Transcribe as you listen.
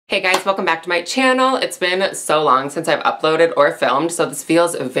Hey guys, welcome back to my channel. It's been so long since I've uploaded or filmed, so this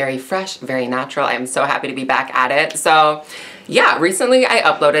feels very fresh, very natural. I am so happy to be back at it. So yeah, recently I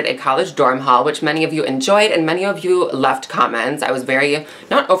uploaded a college dorm haul, which many of you enjoyed and many of you left comments. I was very,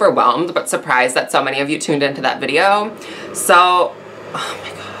 not overwhelmed, but surprised that so many of you tuned into that video. So, oh my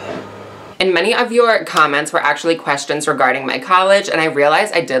God. And many of your comments were actually questions regarding my college, and I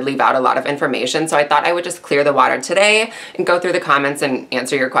realized I did leave out a lot of information, so I thought I would just clear the water today and go through the comments and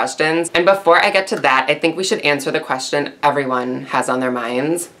answer your questions. And before I get to that, I think we should answer the question everyone has on their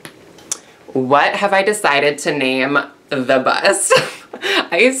minds. What have I decided to name the bust?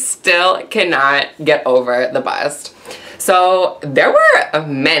 I still cannot get over the bust. So there were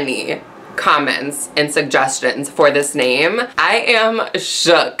many comments and suggestions for this name. I am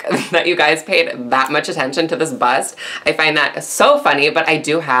shook that you guys paid that much attention to this bust. I find that so funny, but I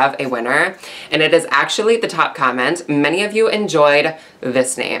do have a winner, and it is actually the top comment. Many of you enjoyed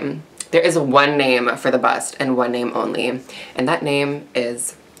this name. There is one name for the bust and one name only, and that name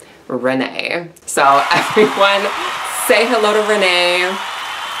is Renee. So everyone say hello to Renee.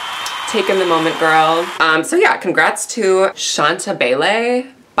 Take in the moment, girl. So yeah, congrats to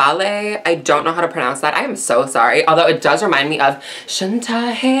Shantabele. Ballet, I don't know how to pronounce that. I am so sorry. Although it does remind me of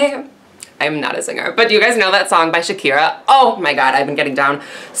Shantae. I'm not a singer, but do you guys know that song by Shakira? Oh my God, I've been getting down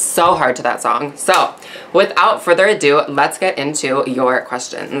so hard to that song. So without further ado, let's get into your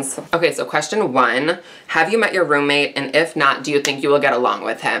questions. Okay, so question 1, have you met your roommate? And if not, do you think you will get along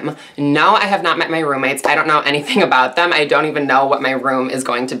with him? No, I have not met my roommates. I don't know anything about them. I don't even know what my room is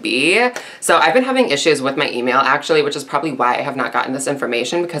going to be. So I've been having issues with my email actually, which is probably why I have not gotten this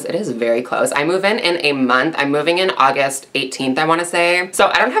information, because it is very close. I move in a month. I'm moving in August 18th, I want to say. So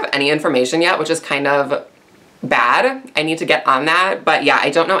I don't have any information yet, which is kind of bad. I need to get on that. But yeah, I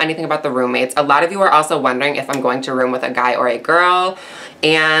don't know anything about the roommates. A lot of you are also wondering if I'm going to room with a guy or a girl,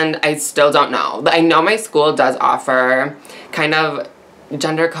 and I still don't know. I know my school does offer kind of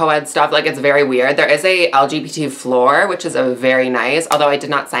gender co-ed stuff. Like, it's very weird. There is a LGBT floor, which is a very nice, although I did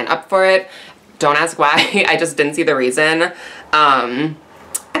not sign up for it. Don't ask why. I just didn't see the reason.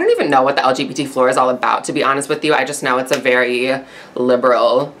 I don't even know what the LGBT floor is all about, to be honest with you. I just know it's a very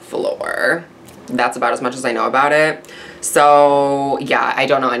liberal floor. That's about as much as I know about it. So yeah, I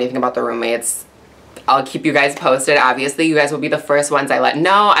don't know anything about the roommates. I'll keep you guys posted. Obviously, you guys will be the first ones I let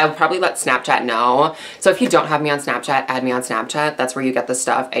know. I will probably let Snapchat know. So if you don't have me on Snapchat, add me on Snapchat. That's where you get the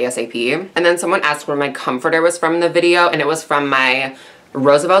stuff ASAP. And then someone asked where my comforter was from in the video, and it was from my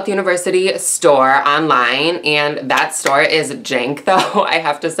Roosevelt University store online, and that store is jank though, I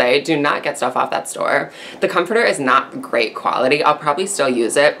have to say. Do not get stuff off that store. The comforter is not great quality. I'll probably still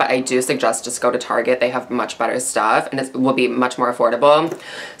use it, but I do suggest just go to Target. They have much better stuff, and it will be much more affordable.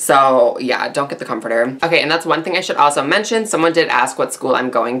 So yeah, don't get the comforter. Okay, and that's one thing I should also mention. Someone did ask what school I'm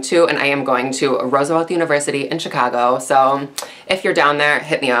going to, and I am going to Roosevelt University in Chicago. So if you're down there,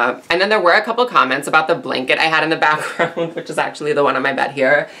 hit me up. And then there were a couple comments about the blanket I had in the background, which is actually the one on my bed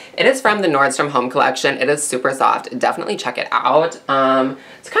here. It is from the Nordstrom Home Collection. It is super soft. Definitely check it out. It's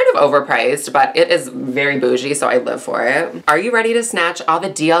kind of overpriced, but it is very bougie, so I live for it. Are you ready to snatch all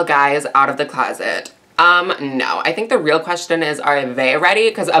the DL guys out of the closet? No. I think the real question is, are they ready?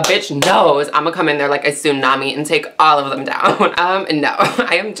 Because a bitch knows I'm gonna come in there like a tsunami and take all of them down. No.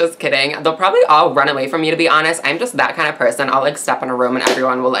 I am just kidding. They'll probably all run away from me, to be honest. I'm just that kind of person. I'll like step in a room and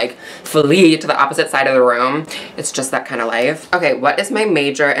everyone will like flee to the opposite side of the room. It's just that kind of life. Okay, what is my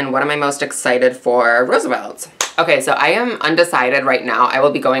major and what am I most excited for Roosevelt? Okay, so I am undecided right now. I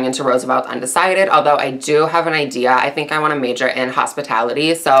will be going into Roosevelt undecided, although I do have an idea. I think I want to major in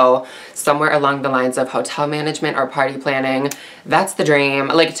hospitality, so somewhere along the lines of hotel management or party planning. That's the dream.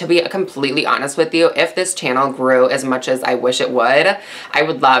 Like, to be completely honest with you, if this channel grew as much as I wish it would, I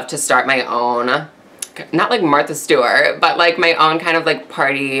would love to start my own, not like Martha Stewart, but like my own kind of like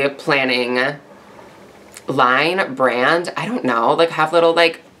party planning line, brand. I don't know, like have little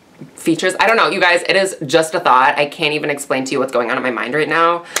like features. I don't know, you guys, it is just a thought. I can't even explain to you what's going on in my mind right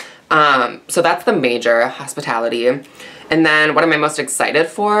now. So that's the major, hospitality. And then what am I most excited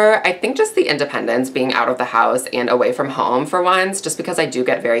for? I think just the independence, being out of the house and away from home for once, just because I do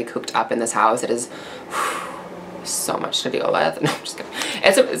get very cooped up in this house. It is so much to deal with. No, I'm just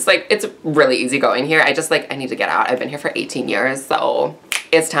kidding. It's really easy going here. I need to get out. I've been here for 18 years, so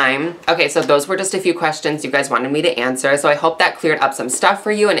it's time. Okay, so those were just a few questions you guys wanted me to answer, so I hope that cleared up some stuff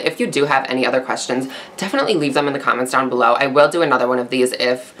for you, and if you do have any other questions, definitely leave them in the comments down below. I will do another one of these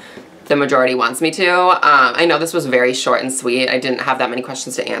if the majority wants me to. I know this was very short and sweet. I didn't have that many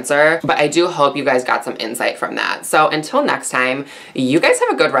questions to answer, but I do hope you guys got some insight from that. So until next time, you guys have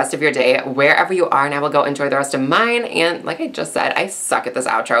a good rest of your day wherever you are, and I will go enjoy the rest of mine. And like I just said, I suck at this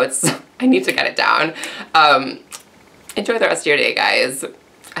outro. I need to get it down. Enjoy the rest of your day, guys.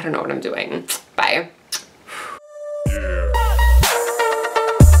 I don't know what I'm doing. Bye.